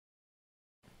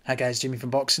Hi guys, Jamie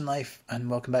from Boxing Life and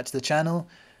welcome back to the channel.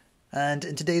 And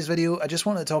in today's video I just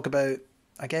want to talk about,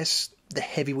 I guess, the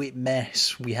heavyweight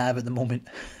mess we have at the moment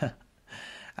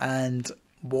and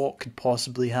what could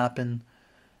possibly happen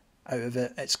out of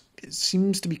it. It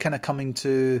seems to be kind of coming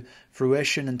to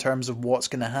fruition in terms of what's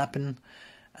going to happen,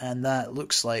 and that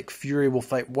looks like Fury will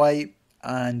fight White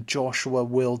and Joshua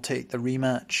will take the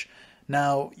rematch.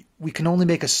 Now, we can only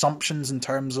make assumptions in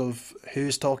terms of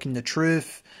who's talking the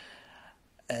truth.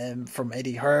 From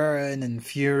Eddie Hearn and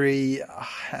Fury,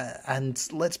 and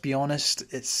let's be honest,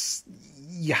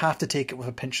 you have to take it with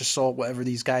a pinch of salt. Whatever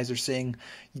these guys are saying,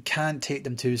 you can't take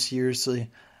them too seriously.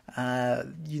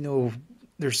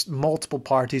 There's multiple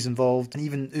parties involved, and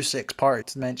even Usyk's part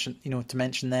to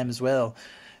mention them as well.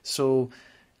 So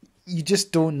you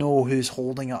just don't know who's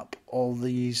holding up all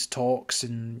these talks,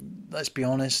 and let's be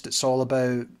honest, it's all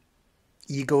about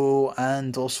ego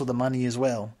and also the money as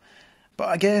well. But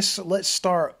I guess let's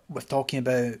start with talking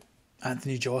about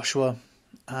Anthony Joshua,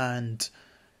 and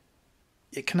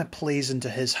it kind of plays into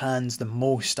his hands the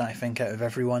most, I think, out of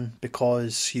everyone,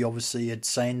 because he obviously had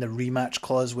signed the rematch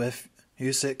clause with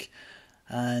Usyk,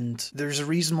 and there's a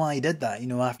reason why he did that.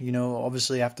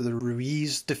 Obviously after the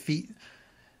Ruiz defeat,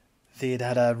 they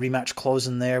had a rematch clause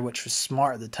in there, which was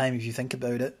smart at the time if you think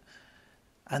about it.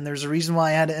 And there's a reason why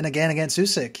I had it in again against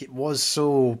Usyk. It was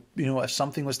so, if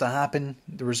something was to happen,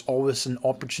 there was always an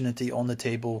opportunity on the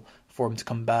table for him to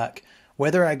come back.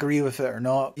 Whether I agree with it or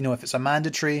not, if it's a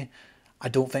mandatory, I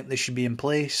don't think they should be in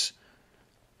place.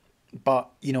 But,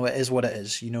 it is what it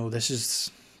is. This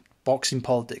is boxing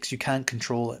politics. You can't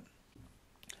control it.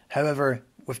 However,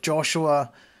 with Joshua,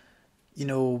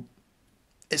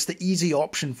 it's the easy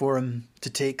option for him to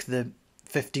take the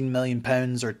 £15 million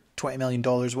or $20 million,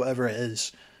 whatever it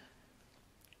is.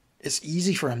 It's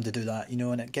easy for him to do that,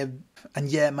 and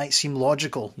yeah, it might seem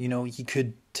logical. He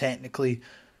could technically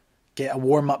get a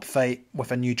warm-up fight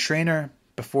with a new trainer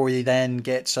before he then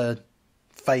gets a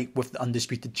fight with the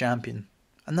undisputed champion.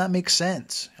 And that makes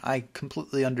sense. I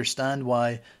completely understand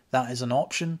why that is an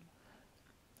option.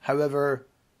 However,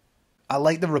 I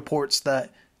like the reports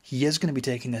that he is going to be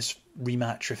taking this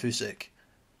rematch with Usyk.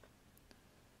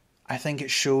 I think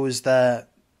it shows that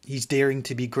he's daring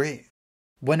to be great.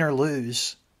 Win or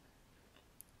lose,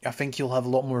 I think you'll have a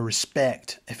lot more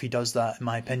respect if he does that, in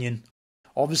my opinion.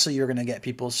 Obviously, you're going to get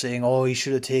people saying, oh, he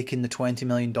should have taken the $20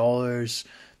 million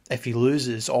if he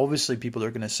loses. Obviously, people are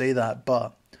going to say that.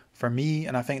 But for me,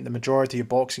 and I think the majority of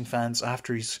boxing fans,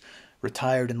 after he's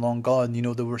retired and long gone,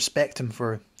 they'll respect him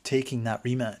for taking that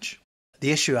rematch.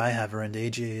 The issue I have around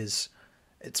AJ is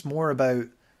it's more about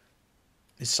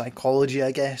his psychology,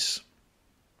 I guess.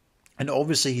 And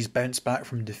obviously he's bounced back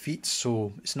from defeats,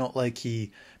 so it's not like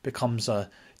he becomes a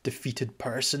defeated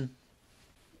person.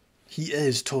 He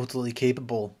is totally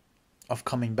capable of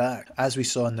coming back, as we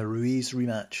saw in the Ruiz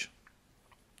rematch.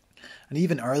 And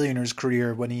even earlier in his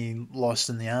career when he lost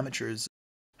in the amateurs.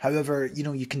 However,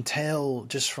 you can tell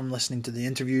just from listening to the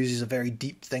interviews, he's a very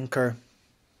deep thinker.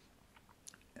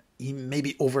 He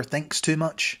maybe overthinks too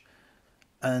much.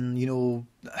 And,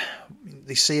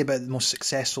 they say about the most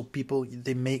successful people,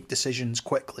 they make decisions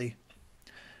quickly.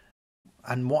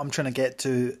 And what I'm trying to get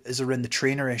to is around the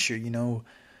trainer issue,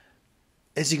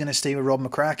 Is he going to stay with Rob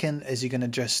McCracken? Is he going to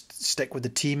just stick with the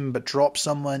team but drop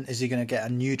someone? Is he going to get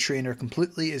a new trainer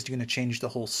completely? Is he going to change the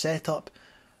whole setup?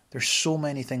 There's so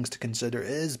many things to consider. It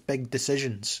is big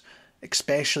decisions,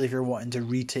 especially if you're wanting to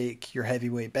retake your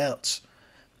heavyweight belts.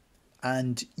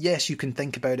 And yes, you can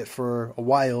think about it for a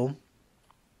while,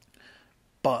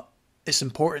 but it's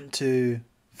important to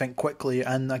think quickly.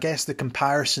 And I guess the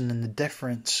comparison and the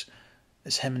difference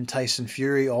is him and Tyson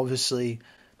Fury. Obviously,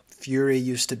 Fury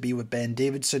used to be with Ben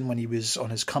Davidson when he was on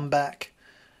his comeback.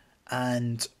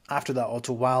 And after that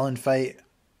Otto Wallin fight,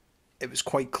 it was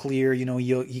quite clear,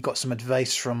 he got some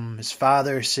advice from his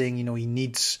father saying, he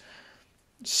needs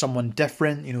someone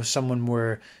different, someone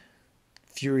where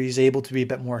Fury's able to be a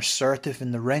bit more assertive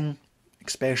in the ring,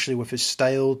 especially with his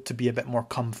style, to be a bit more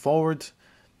come forward.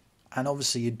 And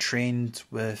obviously he'd trained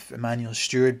with Emmanuel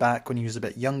Stewart back when he was a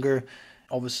bit younger.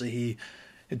 Obviously he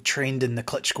had trained in the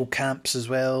Klitschko camps as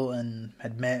well and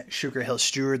had met Sugar Hill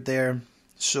Stewart there.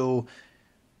 So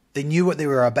they knew what they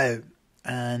were about,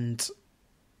 and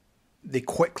they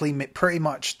quickly, pretty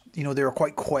much, they were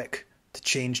quite quick to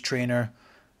change trainer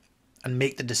and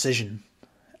make the decision.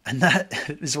 And that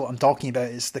is what I'm talking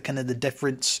about. It's the kind of the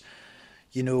difference.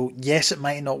 Yes, it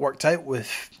might have not worked out with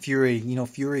Fury.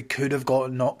 Fury could have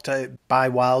gotten knocked out by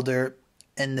Wilder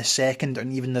in the second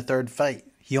and even the third fight.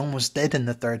 He almost did in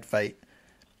the third fight.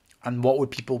 And what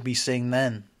would people be saying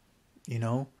then?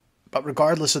 But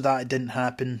regardless of that, it didn't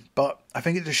happen. But I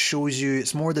think it just shows you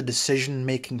it's more the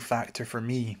decision-making factor for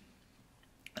me.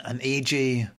 And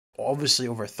AJ obviously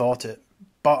overthought it.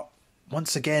 But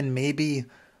once again, maybe,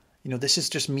 this is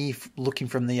just me looking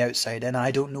from the outside in.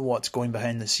 I don't know what's going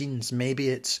behind the scenes. Maybe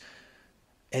it's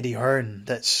Eddie Hearn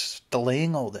that's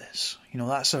delaying all this.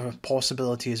 That's a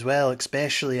possibility as well,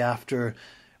 especially after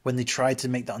when they tried to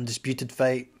make the undisputed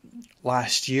fight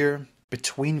last year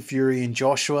between Fury and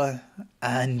Joshua,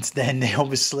 and then they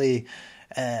obviously,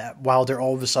 Wilder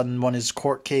all of a sudden won his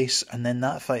court case, and then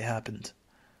that fight happened.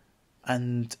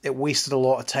 And it wasted a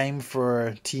lot of time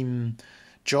for Team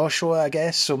Joshua, I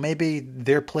guess, so maybe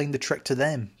they're playing the trick to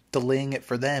them, delaying it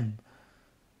for them.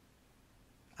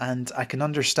 And I can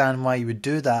understand why you would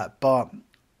do that, but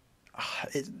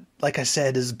like I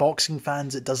said, as boxing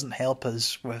fans, it doesn't help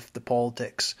us with the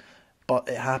politics, but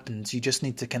it happens. You just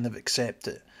need to kind of accept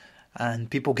it. And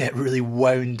people get really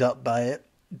wound up by it,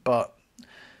 but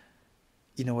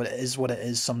it is what it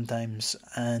is sometimes.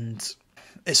 And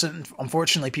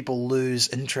unfortunately, people lose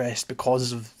interest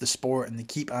because of the sport, and they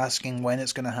keep asking when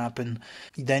it's going to happen.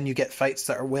 Then you get fights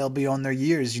that are well beyond their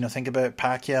years. Think about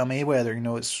Pacquiao Mayweather. It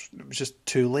was just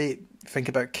too late. Think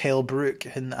about Kell Brook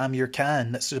and Amir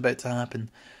Khan. That's about to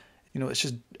happen.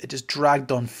 It just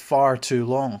dragged on far too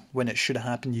long when it should have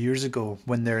happened years ago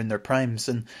when they're in their primes.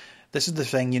 And this is the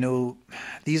thing.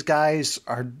 These guys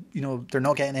are they're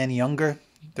not getting any younger.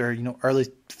 They're early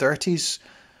 30s.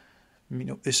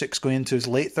 Usyk's going into his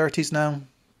late 30s now.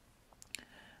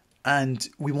 And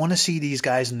we want to see these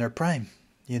guys in their prime,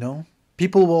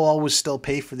 People will always still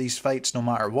pay for these fights no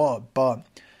matter what. But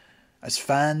as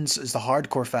fans, as the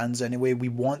hardcore fans anyway, we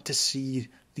want to see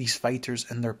these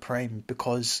fighters in their prime,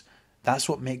 because that's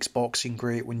what makes boxing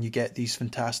great, when you get these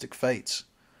fantastic fights.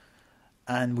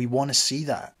 And we want to see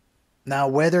that. Now,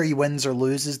 whether he wins or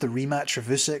loses the rematch of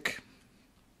Usyk,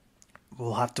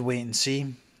 we'll have to wait and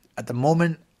see. At the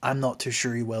moment, I'm not too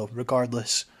sure he will,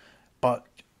 regardless. But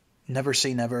never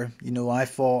say never. I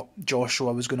thought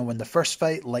Joshua was going to win the first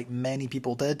fight, like many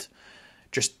people did,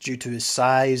 just due to his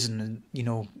size and,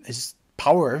 his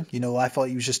power. I thought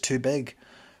he was just too big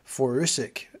for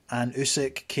Usyk. And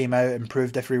Usyk came out and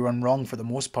proved everyone wrong for the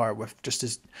most part, with just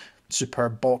his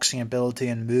superb boxing ability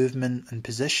and movement and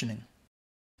positioning.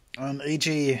 And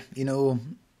AJ,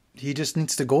 he just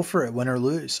needs to go for it, win or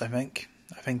lose, I think.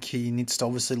 I think he needs to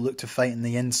obviously look to fight in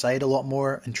the inside a lot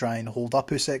more and try and hold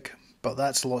up Usyk, but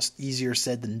that's a lot easier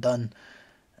said than done.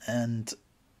 And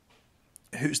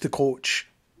who's the coach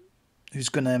who's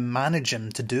going to manage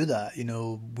him to do that?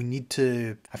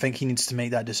 I think he needs to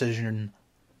make that decision.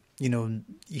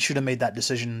 He should have made that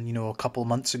decision, a couple of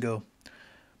months ago.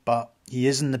 But he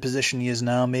is in the position he is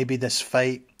now. Maybe this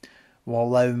fight will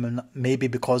allow him, maybe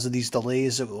because of these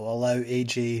delays, it will allow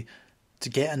AJ to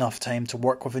get enough time to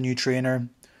work with a new trainer,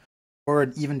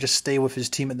 or even just stay with his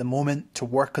team at the moment to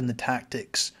work on the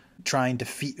tactics, try and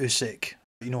defeat Usyk,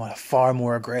 in a far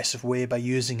more aggressive way by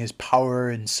using his power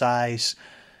and size.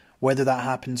 Whether that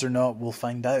happens or not, we'll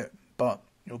find out, but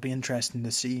it'll be interesting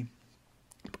to see.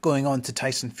 Going on to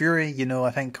Tyson Fury,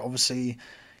 I think obviously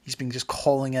he's been just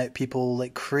calling out people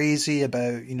like crazy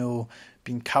about,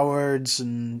 being cowards,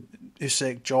 and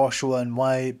Usyk, Joshua and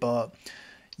White, but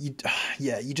you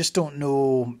just don't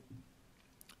know.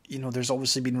 There's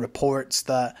obviously been reports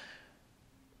that,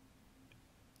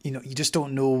 you just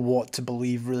don't know what to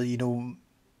believe really.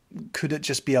 Could it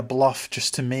just be a bluff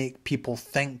just to make people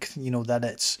think, that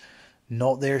it's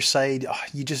not their side?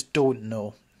 You just don't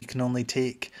know. You can only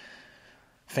take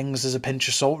things as a pinch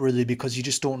of salt really, because you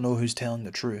just don't know who's telling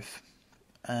the truth.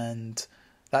 And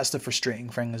that's the frustrating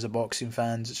thing as a boxing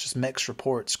fans. It's just mixed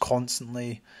reports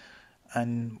constantly,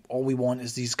 and all we want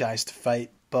is these guys to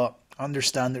fight. But I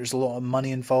understand there's a lot of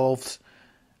money involved,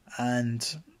 and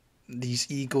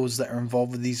these egos that are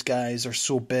involved with these guys are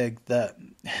so big that,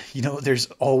 there's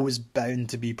always bound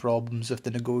to be problems with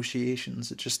the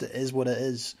negotiations. It is what it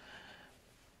is.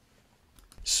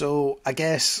 So I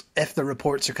guess if the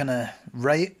reports are kind of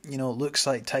right, it looks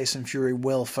like Tyson Fury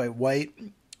will fight White,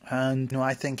 and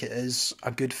I think it is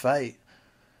a good fight.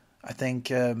 I think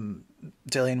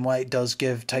Dillian White does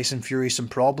give Tyson Fury some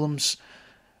problems,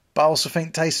 but I also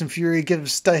think Tyson Fury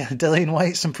gives Dillian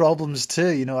White some problems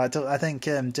too. I think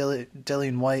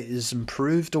Dillian White is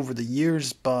improved over the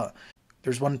years, but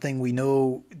there's one thing we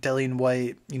know: Dillian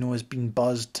White, has been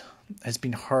buzzed, has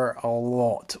been hurt a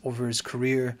lot over his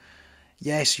career.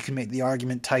 Yes, you can make the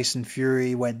argument Tyson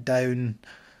Fury went down,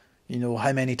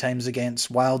 how many times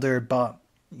against Wilder, but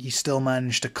he still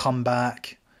managed to come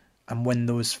back and win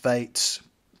those fights,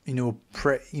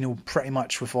 pretty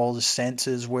much with all the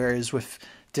senses. Whereas with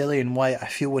Dillian White, I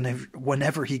feel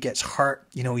whenever he gets hurt,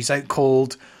 you know, he's out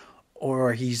cold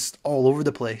or he's all over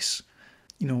the place.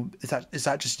 You know, is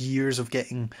that just years of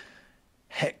getting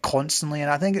hit constantly?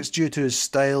 And I think it's due to his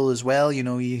style as well. You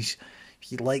know, he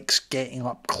likes getting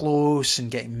up close and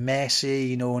getting messy,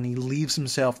 you know, and he leaves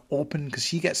himself open because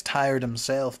he gets tired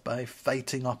himself by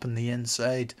fighting up on the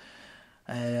inside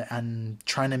and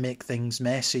trying to make things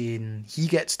messy, and he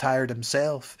gets tired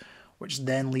himself, which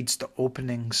then leads to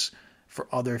openings for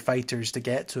other fighters to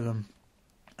get to him.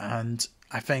 And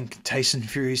I think Tyson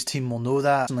Fury's team will know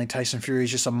that. Certainly Tyson Fury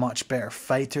is just a much better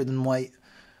fighter than White,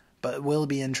 but it will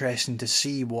be interesting to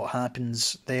see what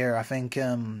happens there. I think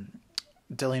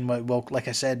Dillian White, well, like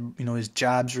I said, you know, his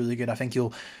jab's really good. I think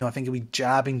he'll be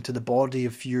jabbing to the body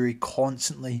of Fury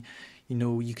constantly. You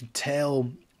know, you could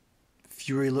tell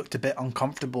Fury looked a bit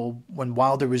uncomfortable when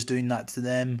Wilder was doing that to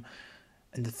them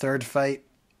in the third fight,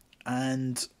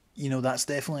 and you know, that's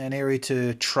definitely an area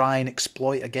to try and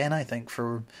exploit again, I think,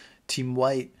 for Team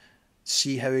White.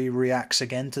 See how he reacts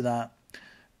again to that.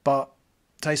 But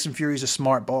Tyson Fury's a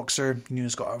smart boxer. You know,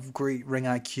 he's got a great ring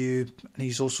IQ, and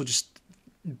he's also just,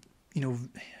 you know,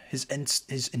 his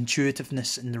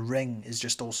intuitiveness in the ring is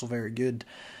just also very good.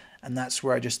 And that's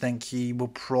where I just think he will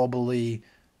probably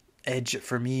edge it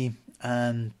for me.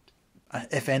 And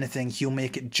if anything, he'll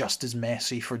make it just as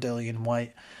messy for Dillian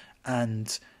White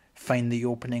and find the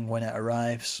opening when it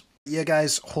arrives. Yeah,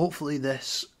 guys, hopefully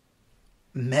this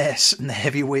mess in the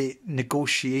heavyweight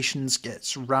negotiations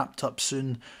gets wrapped up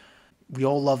soon. We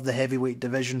all love the heavyweight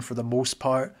division for the most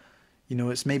part. You know,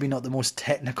 it's maybe not the most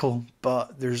technical,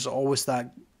 but there's always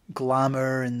that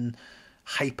glamour and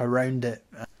hype around it,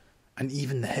 and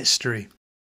even the history.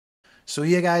 So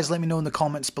yeah, guys, let me know in the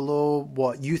comments below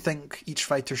what you think each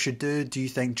fighter should do. Do you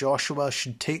think Joshua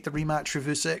should take the rematch with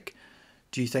Usyk?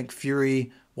 Do you think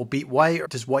Fury will beat White, or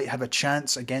does White have a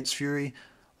chance against Fury?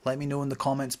 Let me know in the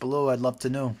comments below. I'd love to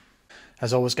know.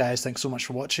 As always, guys, thanks so much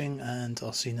for watching, and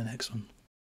I'll see you in the next one.